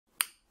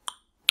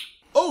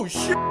Oh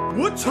shit!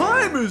 What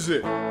time is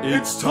it?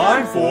 It's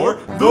time for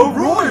the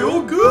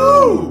Royal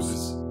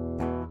Goobs!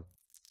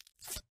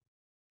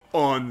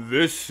 On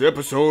this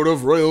episode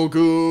of Royal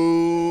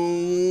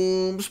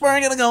Goobs, we're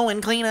gonna go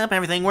and clean up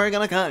everything. We're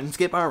gonna cut and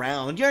skip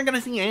around. You're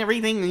gonna see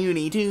everything you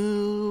need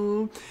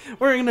to.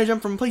 We're gonna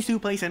jump from place to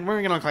place and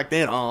we're gonna collect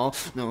it all.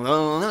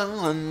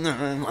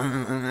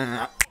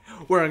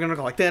 We're gonna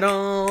collect it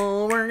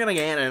all. We're gonna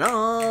get it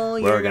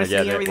all. We're gonna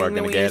get it. We're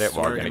gonna get it.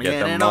 We're gonna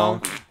get them all.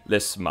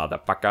 This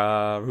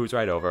motherfucker who's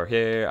right over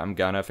here. I'm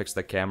gonna fix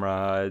the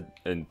camera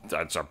and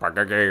that's a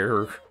fucker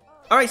gear.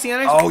 Alright,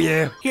 Sienna. Oh,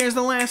 yeah. Here's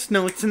the last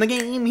notes in the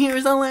game.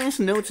 Here's the last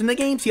notes in the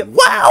game. See ya.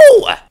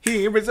 Wow!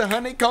 Here is a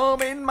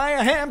honeycomb in my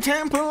ham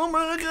temple.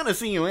 We're gonna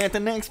see you at the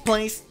next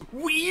place.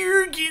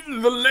 We're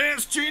getting the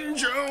last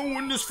Jinjo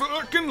in this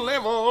fucking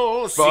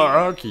level.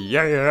 Fuck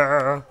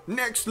yeah.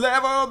 Next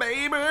level,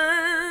 baby.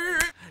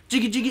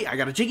 Jiggy jiggy, I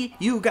got a jiggy,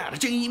 you got a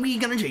jiggy, we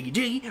got a jiggy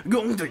jiggy.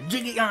 Going to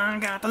jiggy, I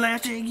got the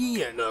last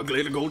jiggy, and the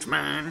glitter goat's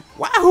mine.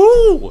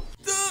 Wahoo!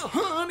 The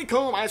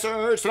honeycomb I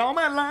searched all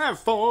my life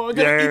for.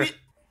 Yeah. Eat it.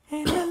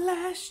 And the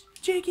last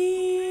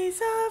jiggies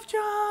of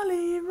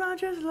Jolly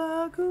Roger's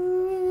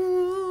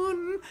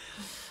Lagoon.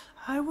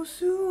 I will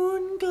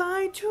soon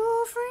glide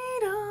to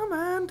freedom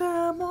and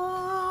them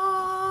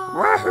all.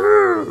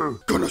 Wahoo!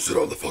 Gonna sit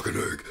on the fucking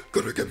egg.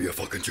 Gonna get me a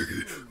fucking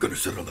jiggy. Gonna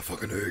sit on the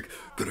fucking egg.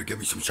 Gonna get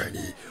me some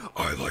shiny.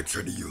 I like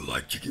shiny, you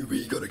like jiggy.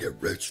 We gonna get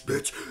rich,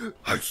 bitch.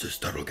 Hatch this,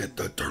 that'll get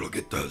the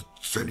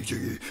shiny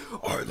jiggy.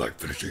 I like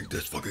finishing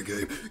this fucking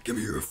game. Give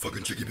me your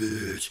fucking jiggy,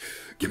 bitch.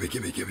 Gimme.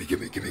 Jiggy.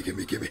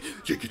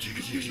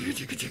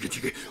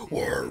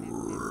 We're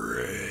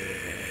rich,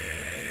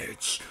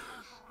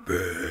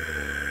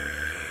 bitch.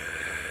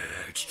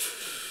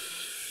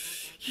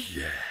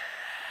 Yeah.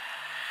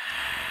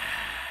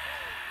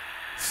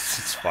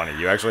 It's funny,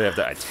 you actually have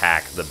to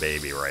attack the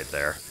baby right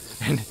there.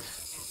 And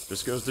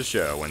just goes to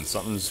show, when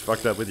something's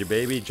fucked up with your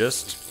baby,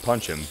 just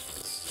punch him.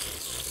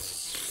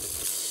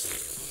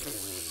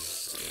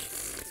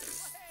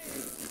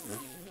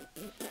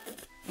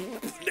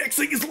 Next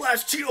thing is the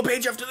last Cheeto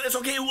page after this.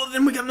 Okay, well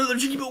then we got another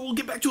jiggy, but we'll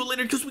get back to it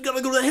later because we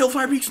gotta go to the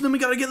Hellfire Peaks and then we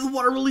gotta get the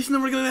water release and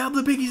then we're gonna have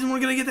the piggies and we're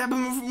gonna get that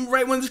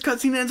right when this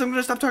cutscene ends. I'm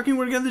gonna stop talking,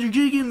 we're gonna do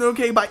jiggy and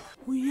okay, bye.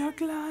 We are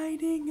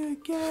gliding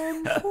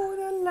again for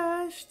the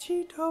last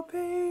Cheeto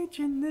page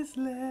in this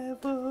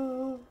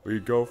level. We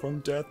go from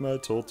death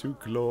metal to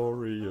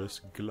glorious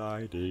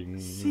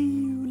gliding. See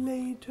you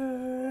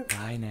later.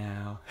 Bye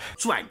now.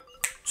 Swag.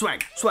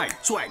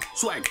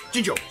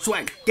 Jinjo,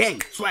 swag,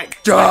 gang, swag.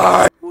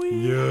 Die!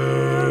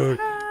 Yeah,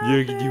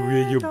 look at the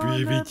way your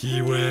baby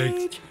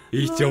T-Wax.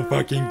 He's so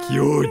fucking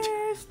cute.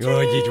 Oh,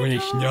 I just want to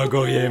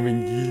snuggle him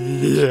and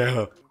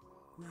yeah.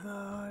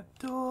 The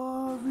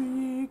door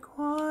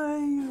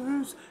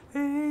requires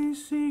a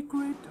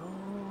secret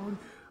tone.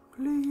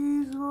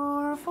 Please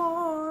roar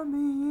for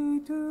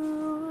me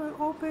to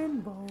open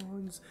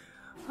bones.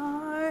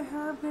 I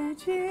have a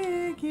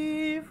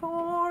jiggy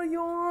for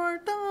your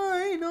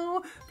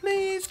dino.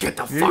 Please get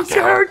the fuck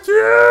out.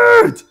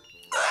 So cute!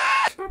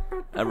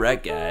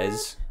 Alright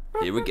guys,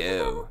 here we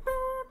go.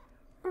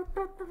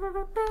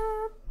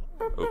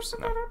 Oops,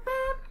 no.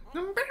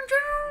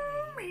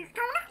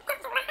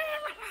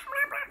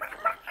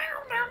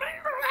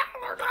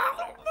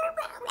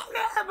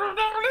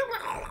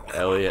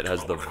 Elliot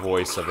has the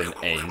voice of an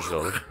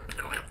angel.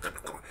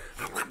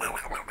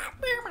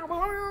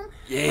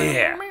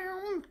 Yeah!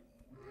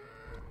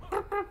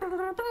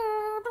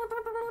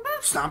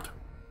 Stomped.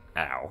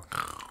 Ow.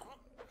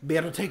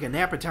 Better take a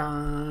nap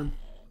time.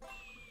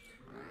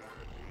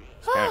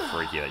 It's kind of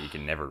freaky that you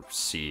can never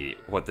see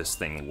what this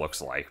thing looks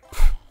like.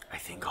 I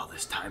think all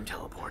this time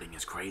teleporting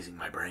is crazing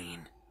my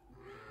brain.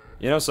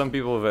 You know, some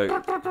people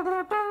have...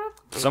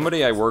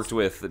 somebody I worked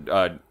with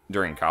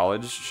during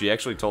college, she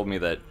actually told me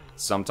that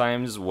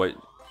sometimes what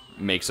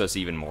makes us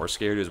even more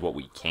scared is what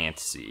we can't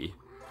see,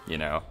 you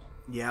know?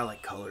 Yeah,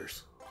 like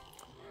colors.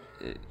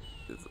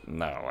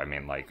 No, I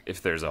mean, like,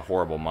 if there's a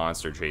horrible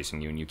monster chasing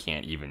you and you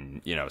can't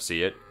even, you know,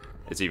 see it,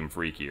 it's even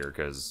freakier,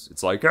 because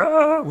it's like,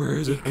 ah, where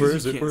is it, where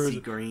is it, where is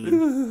it?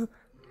 Green.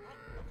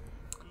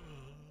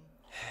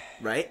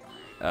 Right?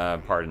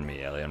 Pardon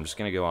me, Ellie, I'm just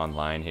gonna go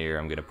online here,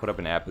 I'm gonna put up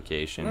an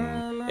application.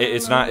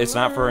 It's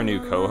not for a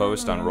new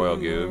co-host on Royal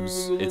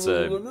Goobs,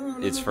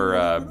 it's for,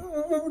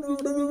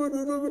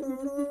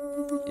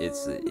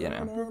 you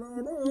know.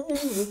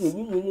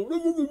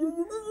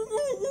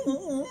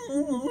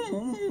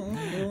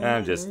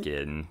 I'm just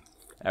kidding.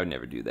 I would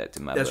never do that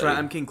to my That's buddy. right,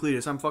 I'm King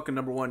Cletus. I'm fucking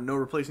 #1. No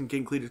replacing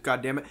King Cletus,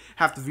 goddammit.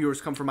 Half the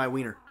viewers come from my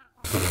wiener.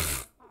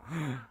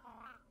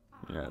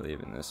 You're not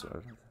leaving this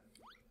one.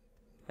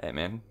 Hey,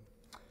 man.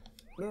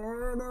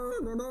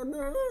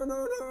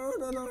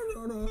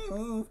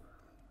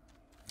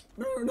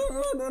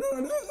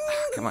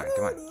 Come on.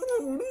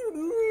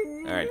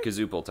 Alright,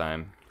 Kazoopal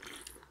time.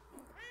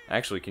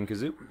 Actually, can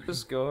Kazoop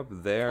just go up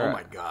there? Oh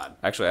my god.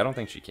 Actually, I don't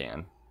think she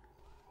can.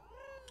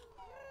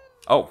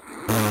 Oh.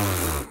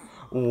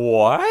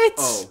 What?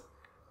 Oh.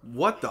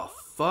 What the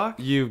fuck?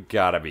 You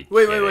gotta be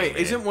Wait. kidding me.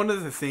 Isn't one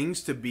of the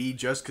things to be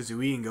just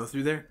Kazooie and go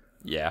through there?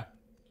 Yeah.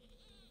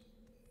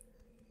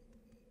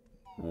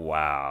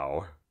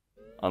 Wow.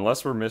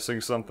 Unless we're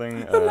missing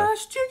something. The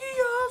last jiggy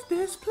of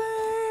this place.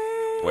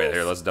 Wait,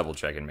 here, let's double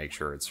check and make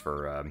sure it's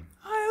for. I'll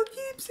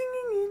keep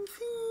singing in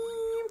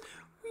theme.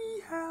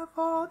 We have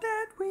all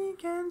that we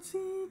can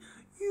see.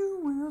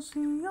 You will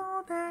see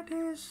all that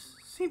is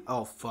seen.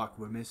 Oh fuck,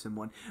 we're missing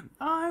one.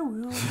 I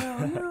will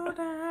tell you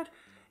that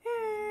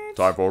it's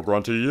Time for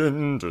Grunty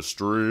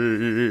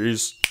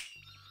Industries.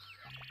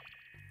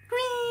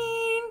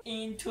 green.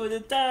 Into the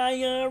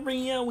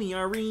diarrhea we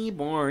are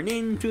reborn.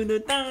 Into the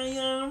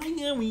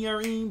diarrhea we are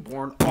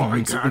reborn.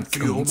 I can't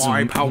feel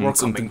my power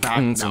coming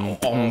back now.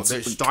 All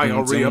this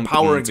diarrhea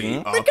powering me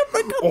up. I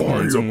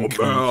am a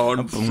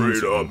man,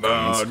 straight a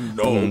man.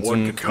 No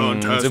one can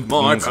contest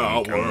my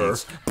power.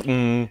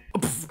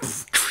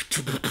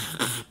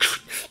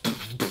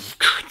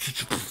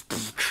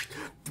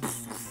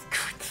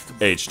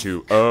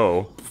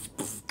 H2O.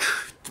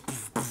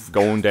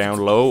 Going down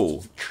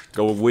low.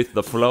 Go with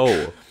the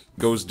flow.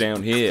 Goes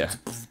down here.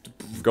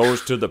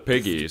 Goes to the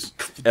piggies.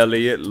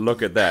 Elliot,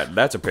 look at that.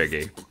 That's a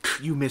piggy.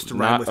 You missed a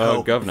rhyme Not with a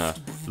hope. governor.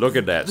 Look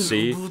at that,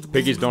 see?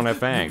 Piggies don't have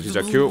fangs. He's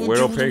a cute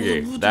little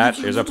piggy. That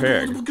is a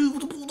pig.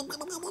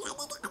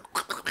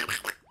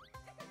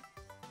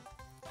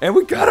 And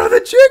we got all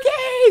the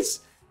chickies!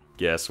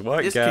 Guess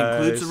what, This guys?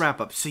 concludes the wrap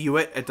up. See you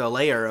at the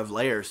layer of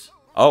layers.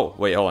 Oh,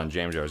 wait, hold on.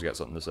 James Joe's got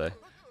something to say.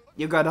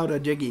 You got all the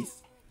jiggies.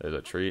 There's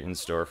a treat in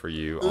store for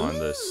you on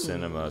the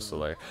Cinema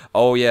Select.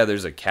 Oh yeah,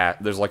 there's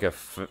like a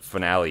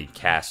finale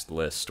cast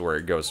list where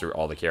it goes through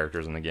all the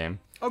characters in the game.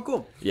 Oh,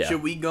 cool. Yeah.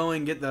 Should we go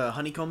and get the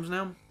honeycombs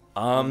now?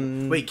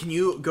 Um. Wait, can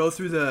you go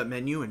through the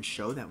menu and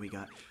show that we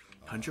got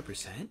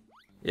 100%?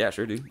 Yeah,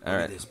 sure, dude. All Look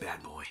right. at this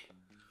bad boy.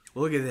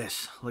 Look at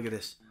this. Look at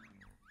this.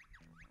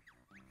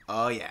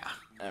 Oh, yeah.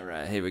 All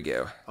right. Here we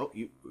go. Oh,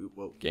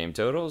 whoa. Game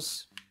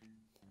totals.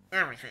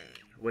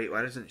 Wait,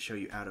 why doesn't it show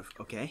you out of...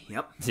 Okay,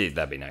 yep. See,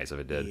 that'd be nice if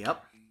it did.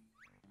 Yep.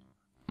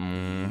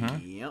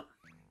 Mm-hmm. Yep.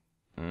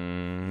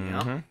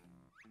 Mm-hmm.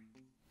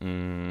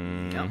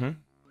 Mm-hmm. Yep.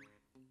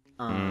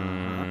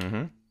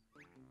 Mm-hmm.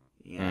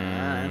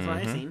 Yeah, that's what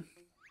I seen.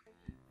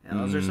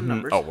 Now, those are some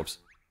numbers. Oh, whoops.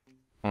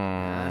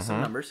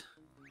 Some numbers.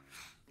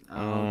 Okay,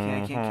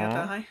 I can't count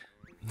that high.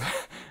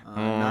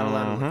 I'm not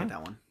allowed to look at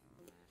that one.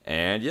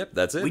 And yep,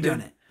 that's it. We dude.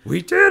 done it.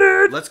 We did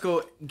it. Let's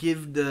go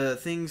give the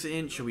things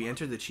in. Should we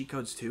enter the cheat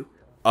codes too?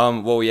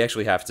 Well, we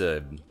actually have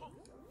to.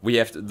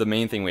 The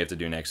main thing we have to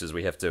do next is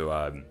we have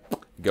to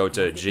go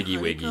to Jiggy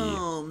Wiggy.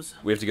 Honeycombs.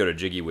 We have to go to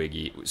Jiggy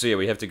Wiggy. So yeah,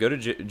 we have to go to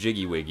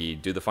Jiggy Wiggy,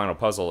 do the final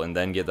puzzle, and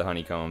then get the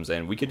honeycombs.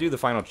 And we could do the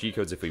final cheat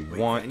codes if we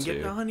want And to.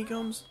 get the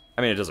honeycombs?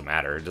 I mean, it doesn't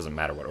matter. It doesn't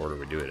matter what order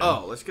we do it in.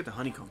 Oh, let's get the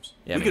honeycombs.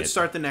 Yeah, I we mean, could it's-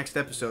 start the next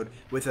episode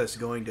with us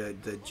going to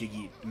the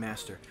Jiggy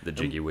Master. The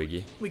Jiggy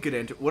Wiggy. We could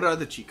enter. What are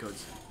the cheat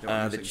codes? that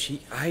we're The missing?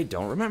 cheat. I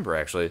don't remember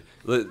actually.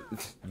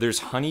 There's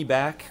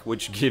Honeyback,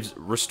 which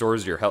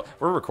restores your health.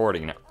 We're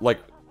recording now. Like,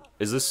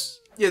 is this?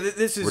 Yeah,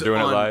 this is. We're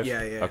doing on, it live.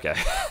 Yeah. Okay.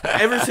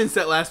 Ever since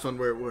that last one,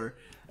 we're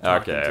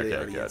talking to the Okay.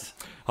 audience.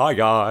 Hi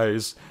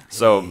guys.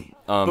 So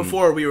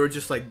Before we were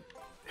just like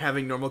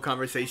having normal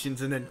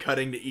conversations and then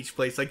cutting to each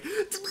place like.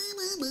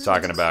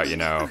 talking about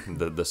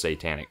the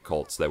satanic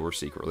cults that we're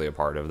secretly a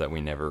part of that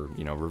we never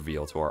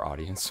reveal to our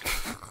audience.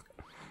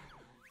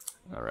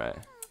 All right.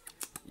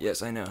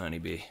 Yes, I know,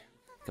 honeybee.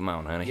 Come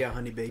on, honey. Yeah,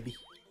 honey baby.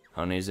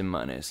 Honeys and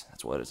monies.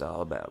 That's what it's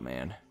all about,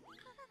 man.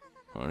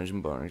 Honeys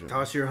and bunnies.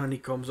 Toss your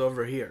honeycombs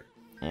over here.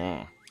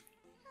 Mm.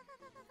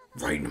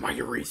 Right into my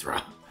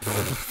urethra.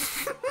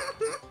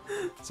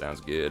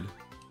 Sounds good.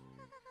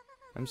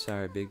 I'm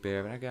sorry, Big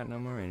Bear, but I got no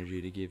more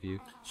energy to give you.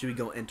 Should we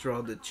go enter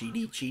all the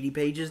cheaty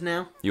pages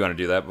now? You want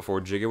to do that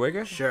before Jiggy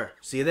Wigger? Sure.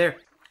 See you there.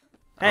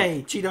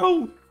 Hey,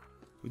 Cheeto.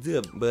 What's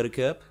up,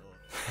 Buttercup?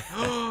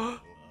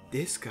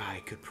 This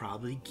guy could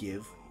probably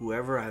give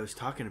whoever I was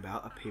talking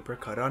about a paper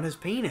cut on his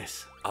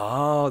penis.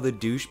 Oh, the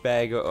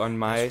douchebag on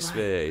That's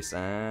MySpace.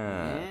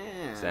 Ah,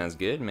 Yeah. sounds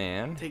good,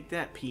 man. Take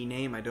that P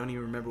name. I don't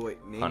even remember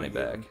what name. I gave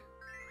Honeyback. him.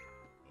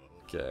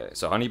 Okay,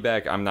 so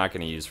Honeyback I'm not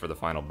going to use for the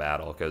final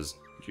battle, because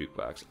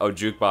Jukebox. Oh,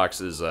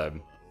 Jukebox is,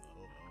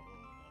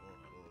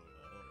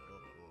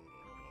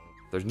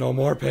 there's no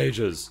more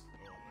pages.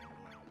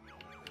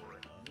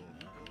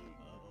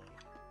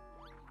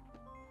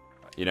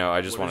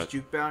 I just want What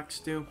to... does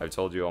jukebox do? I've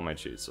told you all my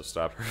cheats, so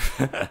stop.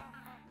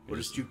 What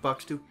does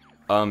jukebox do?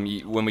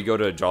 When we go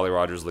to Jolly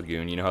Roger's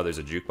Lagoon, you know how there's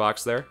a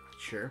jukebox there?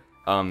 Sure.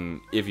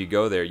 If you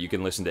go there, you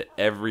can listen to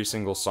every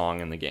single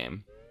song in the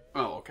game.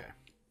 Oh, okay.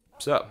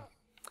 So,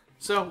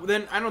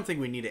 then I don't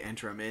think we need to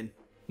enter them in.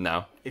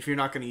 no. If you're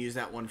not going to use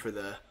that one for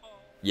the...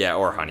 Yeah,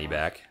 or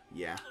Honeyback.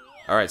 Yeah.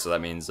 Alright, so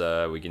that means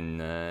we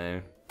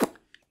can...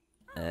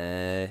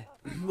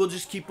 We'll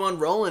just keep on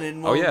rolling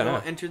and we'll, Oh, yeah, we'll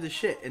no. enter the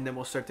shit. And then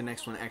we'll start the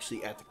next one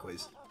actually at the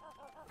quiz.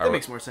 Are That we-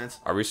 makes more sense.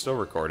 Are we still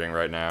recording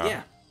right now?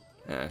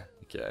 Yeah.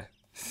 Okay.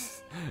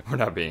 We're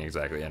not being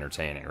exactly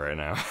entertaining right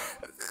now.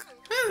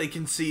 They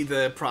can see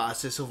the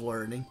process of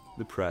learning.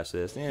 The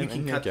process. Yeah, You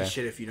can cut okay. the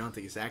shit if you don't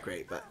think it's that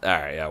great, but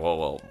Alright, yeah,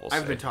 we'll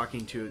I've see. been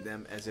talking to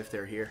them as if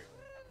they're here.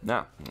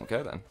 No,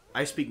 okay then.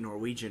 I speak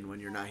Norwegian when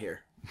you're not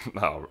here.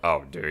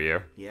 Oh, do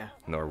you? Yeah.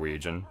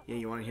 Norwegian? Yeah,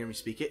 you want to hear me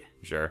speak it?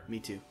 Sure. Me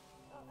too.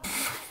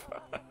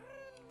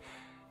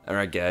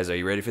 Alright, guys, are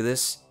you ready for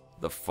this?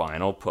 The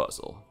final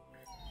puzzle.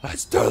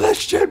 Let's do this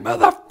shit,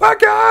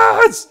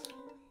 motherfuckers!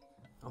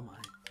 Oh my.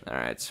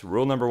 Alright,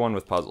 rule number 1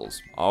 with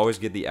puzzles. Always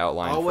get the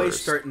outline Always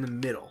first. start in the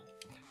middle.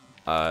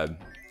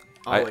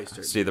 Always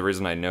start. See, the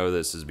reason I know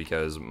this is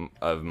because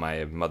of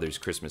my mother's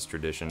Christmas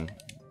tradition.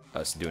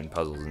 Us doing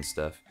puzzles and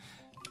stuff.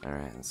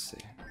 Alright, let's see.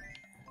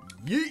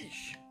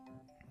 Yeesh.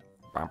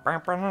 I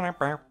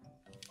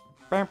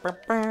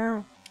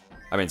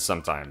mean,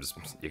 sometimes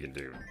you can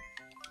do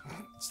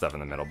stuff in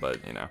the middle, but,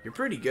 you know. You're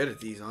pretty good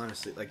at these,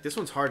 honestly. Like, this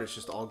one's hard, it's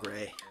just all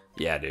gray.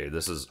 Yeah, dude,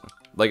 this is...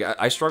 Like,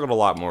 I struggled a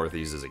lot more with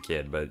these as a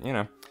kid, but, you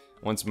know,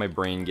 once my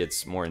brain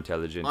gets more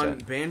intelligent... On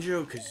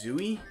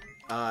Banjo-Tooie,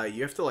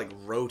 you have to, like,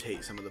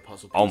 rotate some of the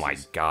puzzle pieces. Oh my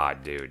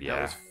god, dude, yeah.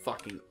 That was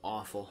fucking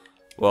awful.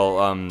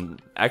 Well,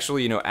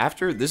 actually, you know,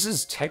 after... This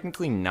is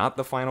technically not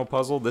the final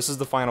puzzle. This is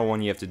the final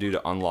one you have to do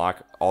to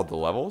unlock all the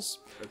levels.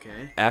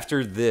 Okay.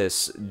 After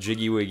this,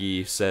 Jiggy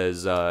Wiggy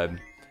says,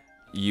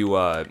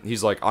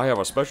 he's like, I have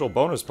a special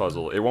bonus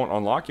puzzle. It won't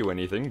unlock you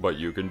anything, but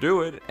you can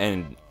do it.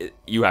 And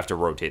you have to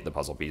rotate the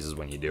puzzle pieces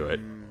when you do it.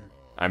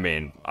 I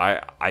mean,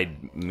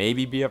 I'd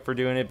maybe be up for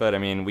doing it, but I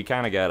mean, we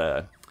kind of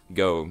gotta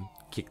go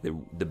kick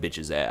the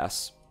bitch's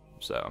ass.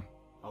 So.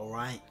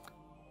 Alright.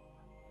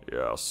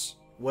 Yes.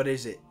 What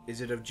is it?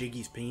 Is it of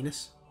Jiggy's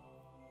penis?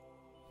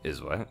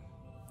 Is what?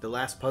 The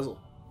last puzzle.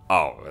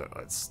 Oh,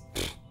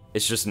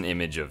 it's just an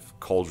image of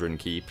Cauldron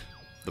Keep,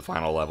 the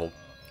final level.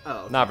 Oh.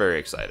 Okay. Not very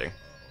exciting.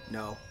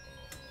 No.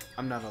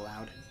 I'm not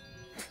allowed.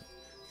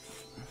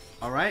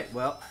 Alright,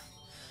 well.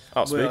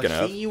 Oh, speaking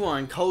we'll of. see you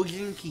on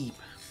Cauldron Keep.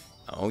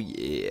 Oh,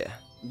 yeah.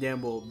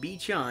 Then we'll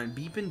beat you on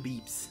Beepin'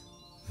 Beeps.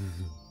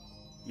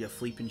 You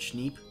fleepin'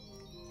 schneep.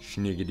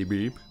 Schniggity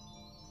beep.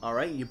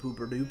 Alright, you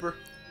pooper duper.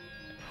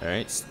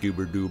 Alright,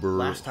 scoober doober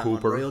Last time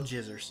pooper. on Royal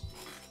Jizzers.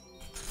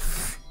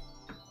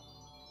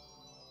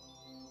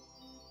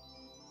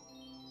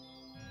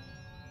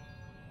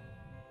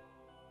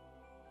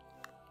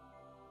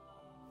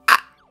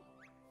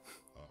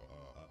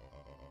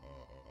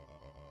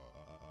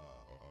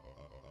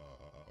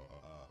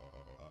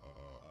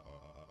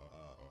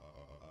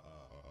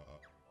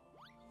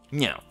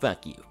 No,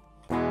 fuck you.